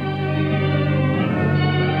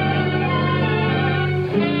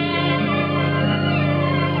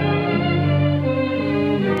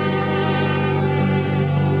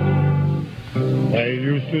 They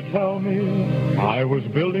used to tell me I was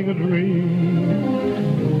building a dream,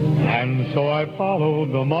 and so I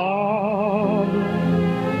followed the mob.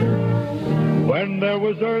 When there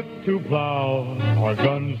was earth to plow or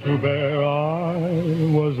guns to bear, I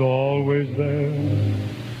was always there,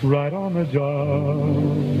 right on the job.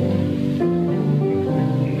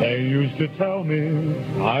 They used to tell me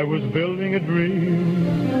I was building a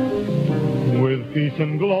dream, with peace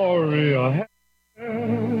and glory ahead.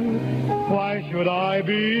 Why should I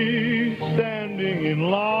be standing in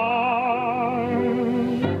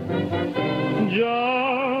line,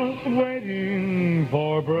 just waiting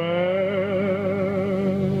for bread?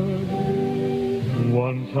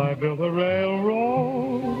 Once I built a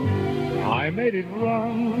railroad, I made it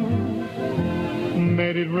run,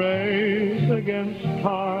 made it race against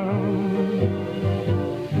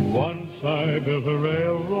time. Once I built a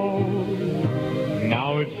railroad,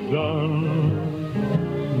 now it's done.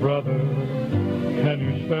 Brother, can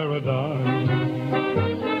you spare a dime?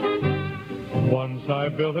 Once I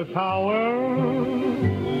built a tower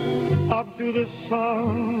up to the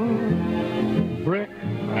sun, brick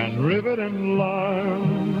and rivet and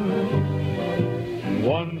lime.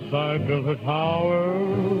 Once I built a tower,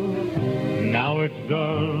 now it's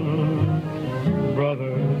done.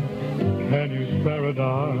 Brother, can you spare a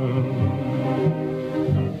dime?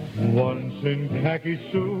 Once in khaki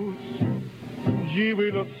suits. Gee,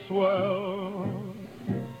 we look swell,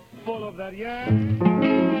 full of that yang.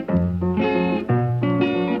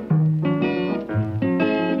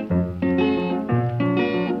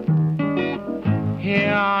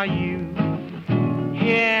 Here are you,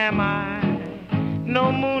 here am I,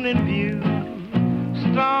 no moon in view,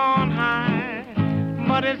 star on high,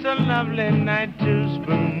 but it's a lovely night to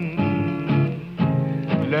spoon.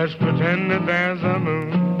 Let's pretend that there's a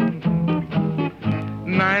moon.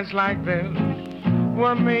 Nights like this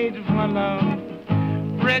were made for love,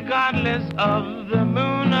 regardless of the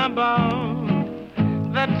moon above.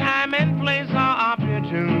 The time and place are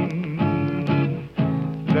opportune.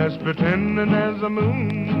 Let's pretend that there's a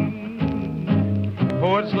moon.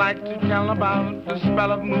 Poets like to tell about the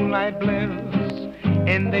spell of moonlight bliss,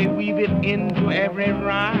 and they weave it into every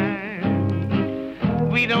rhyme.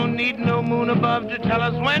 We don't need no moon above to tell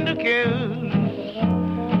us when to kiss.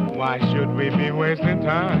 Why should we be wasting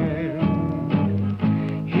time?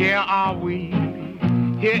 Here are we,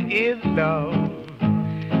 here is love.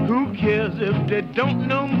 Who cares if they don't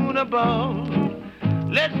know moon above?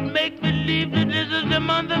 Let's make believe that this is the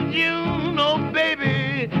month of June. Oh,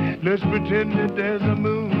 baby, let's pretend that there's a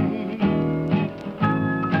moon.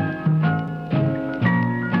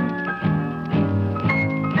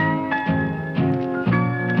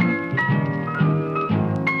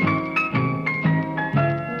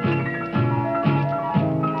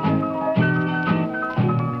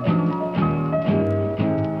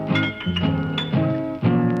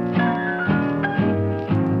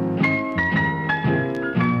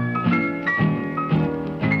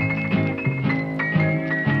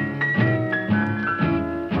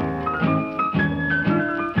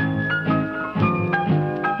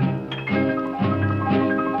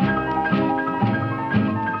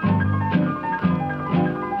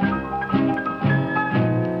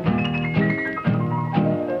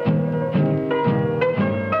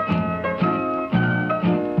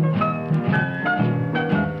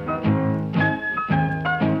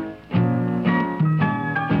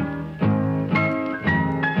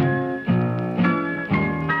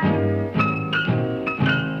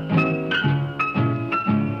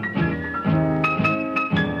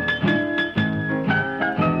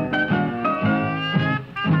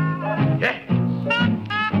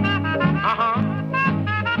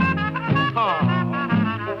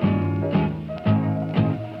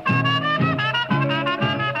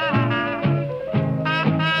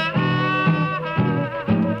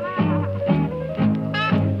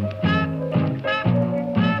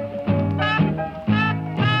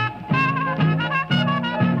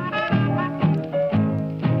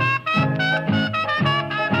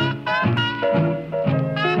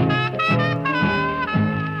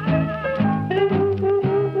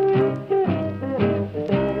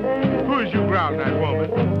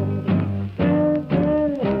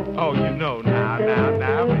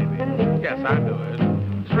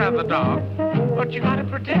 But you gotta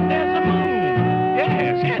pretend there's a moon.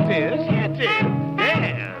 Yes, here it is, here it is. Yes.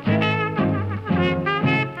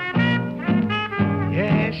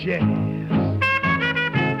 Yes, yes.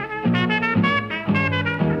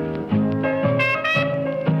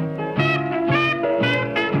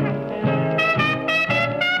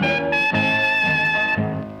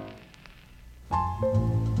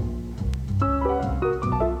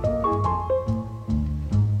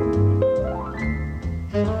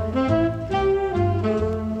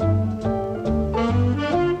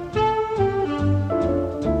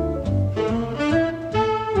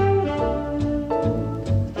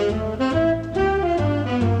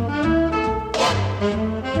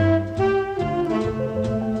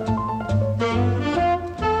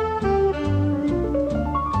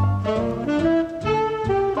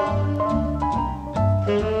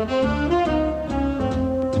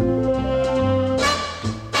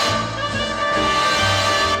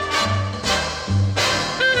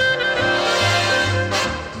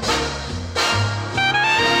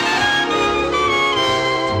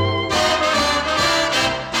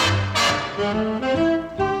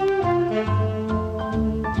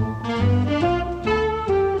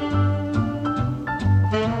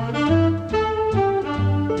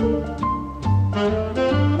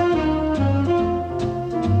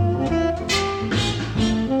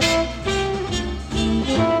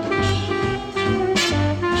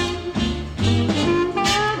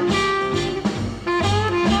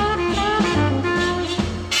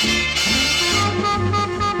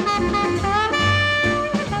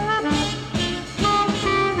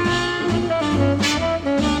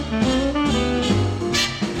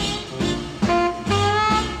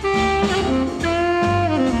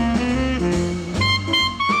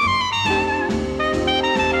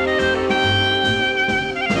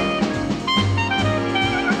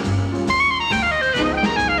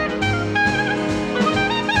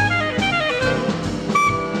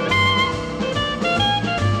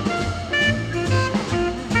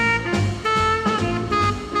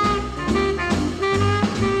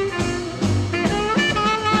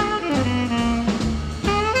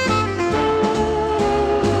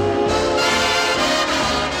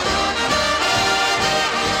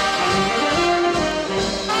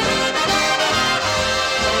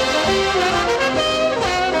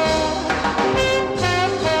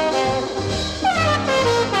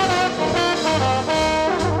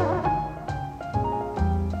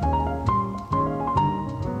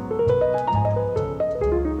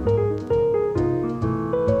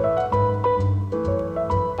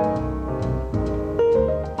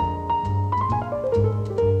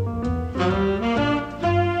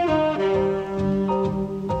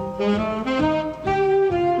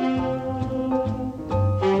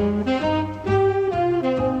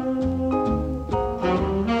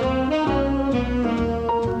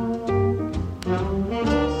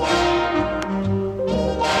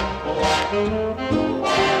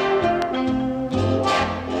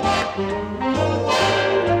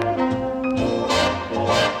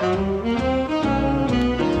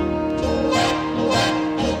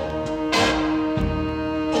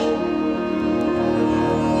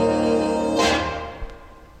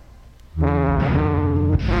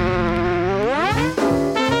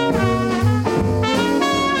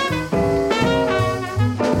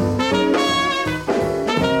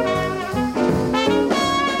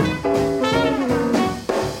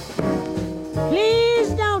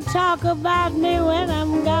 talk about me when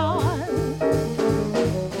I'm gone.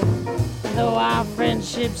 Though our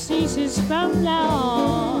friendship ceases from now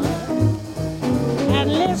on.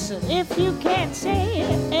 And listen, if you can't say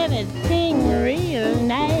anything real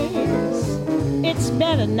nice, it's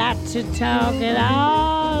better not to talk at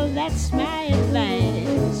all. That's my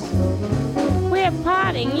advice. We're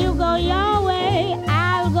parting, you go your way,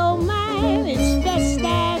 I'll go mine. It's best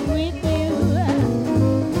that we do.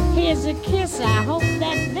 Here's a kiss, I hope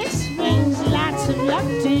that this brings lots of luck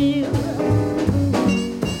to you.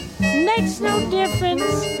 Makes no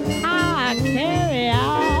difference how I carry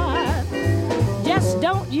on. Just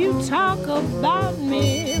don't you talk about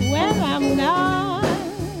me when I'm gone.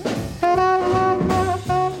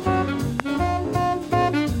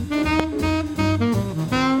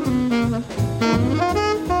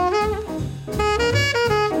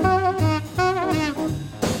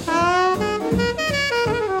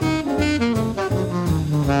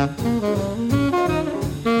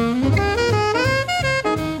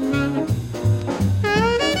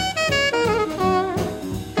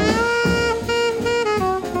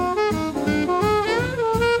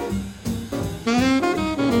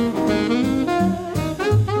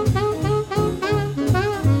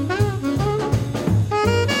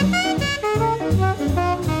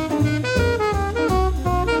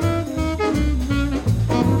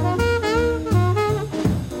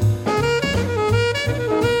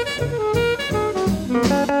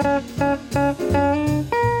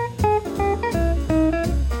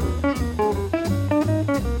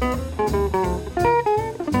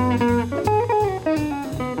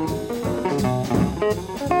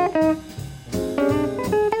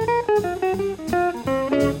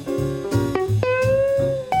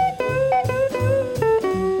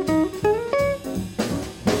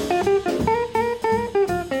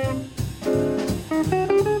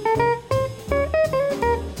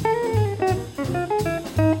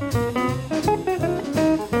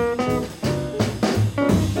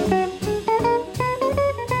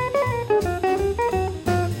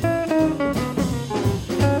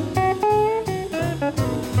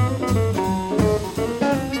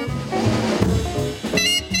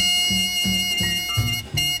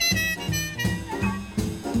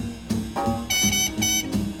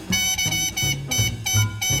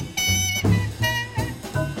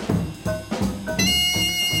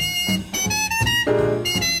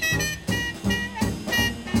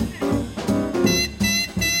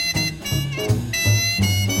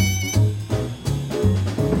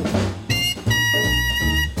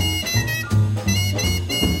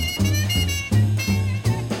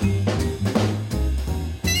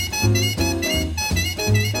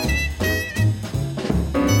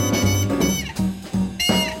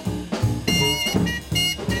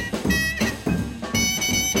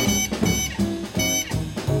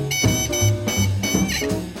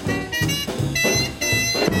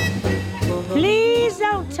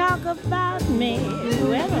 About me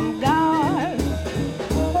when I'm gone.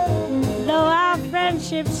 Though our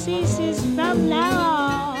friendship ceases from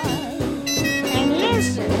now on. And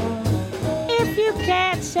listen, if you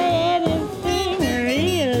can't say anything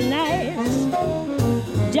real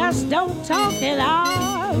nice, just don't talk at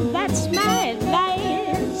all. That's my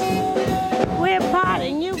advice. We're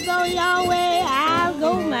parting, you go your way, I'll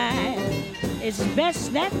go mine. It's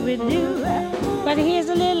best that we do. But here's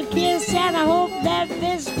a little kiss, and I hope that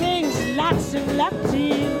this brings lots of luck to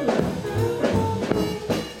you.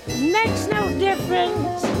 Makes no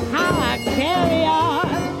difference how I carry on.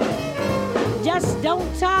 Just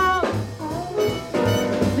don't talk.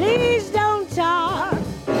 Please don't talk.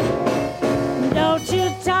 Don't you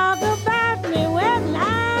talk about me when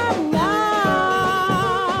I'm gone.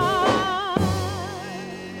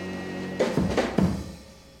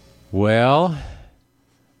 Well,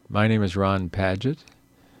 my name is Ron Padgett,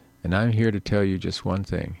 and I'm here to tell you just one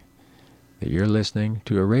thing, that you're listening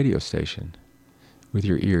to a radio station with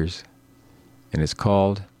your ears, and it's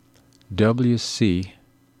called WC.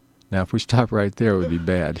 Now, if we stop right there, it would be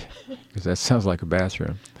bad, because that sounds like a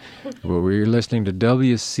bathroom. But we're listening to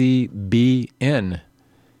WCBN, and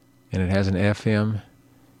it has an FM,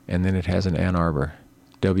 and then it has an Ann Arbor.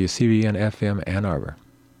 WCBN FM Ann Arbor.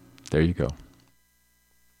 There you go.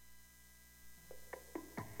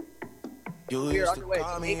 Here underway. So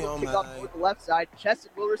Aiden will kick off toward the left side.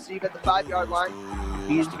 Chesson will receive at the 5-yard line.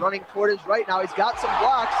 He's running toward his right now. He's got some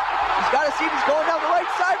blocks. He's got to see if he's going down the right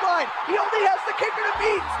sideline. He only has the kicker to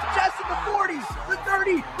beat. Chesson, the 40, the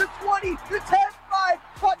 30, the 20, the 10-5.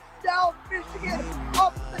 Touchdown, Michigan.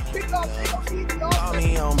 Off the kickoff. They don't need the offense. Call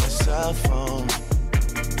me on my cell phone.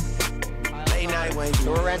 Late night when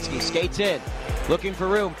Dorensky skates in. Looking for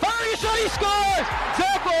room. Fire shot, he scores!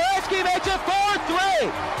 Zach Werenski makes it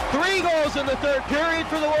 4-3. 3 goals in the third period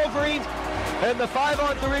for the Wolverines, and the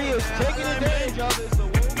 5-on-3 is taking advantage of it.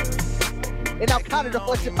 And now Connor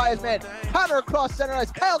deflects it by his man. Connor across center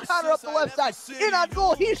ice. Kyle Connor up the left side. In on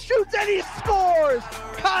goal. He shoots and he scores.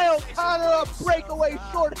 Kyle Connor, a breakaway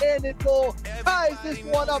shorthanded goal. Ties this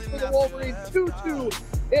one up for the Wolverines. 2-2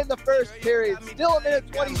 in the first period. Still a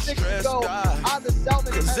minute 26 to go on the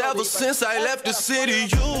Selman penalty. Ever since I left the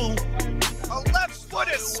city, A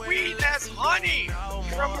left-footed sweet as honey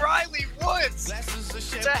from Riley Woods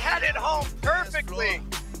to head it home perfectly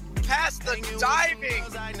past the diving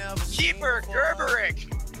keeper Gerberick.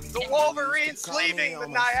 The Wolverines leaving the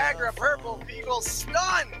Niagara Purple Eagles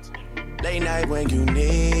stunned. late night when you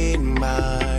need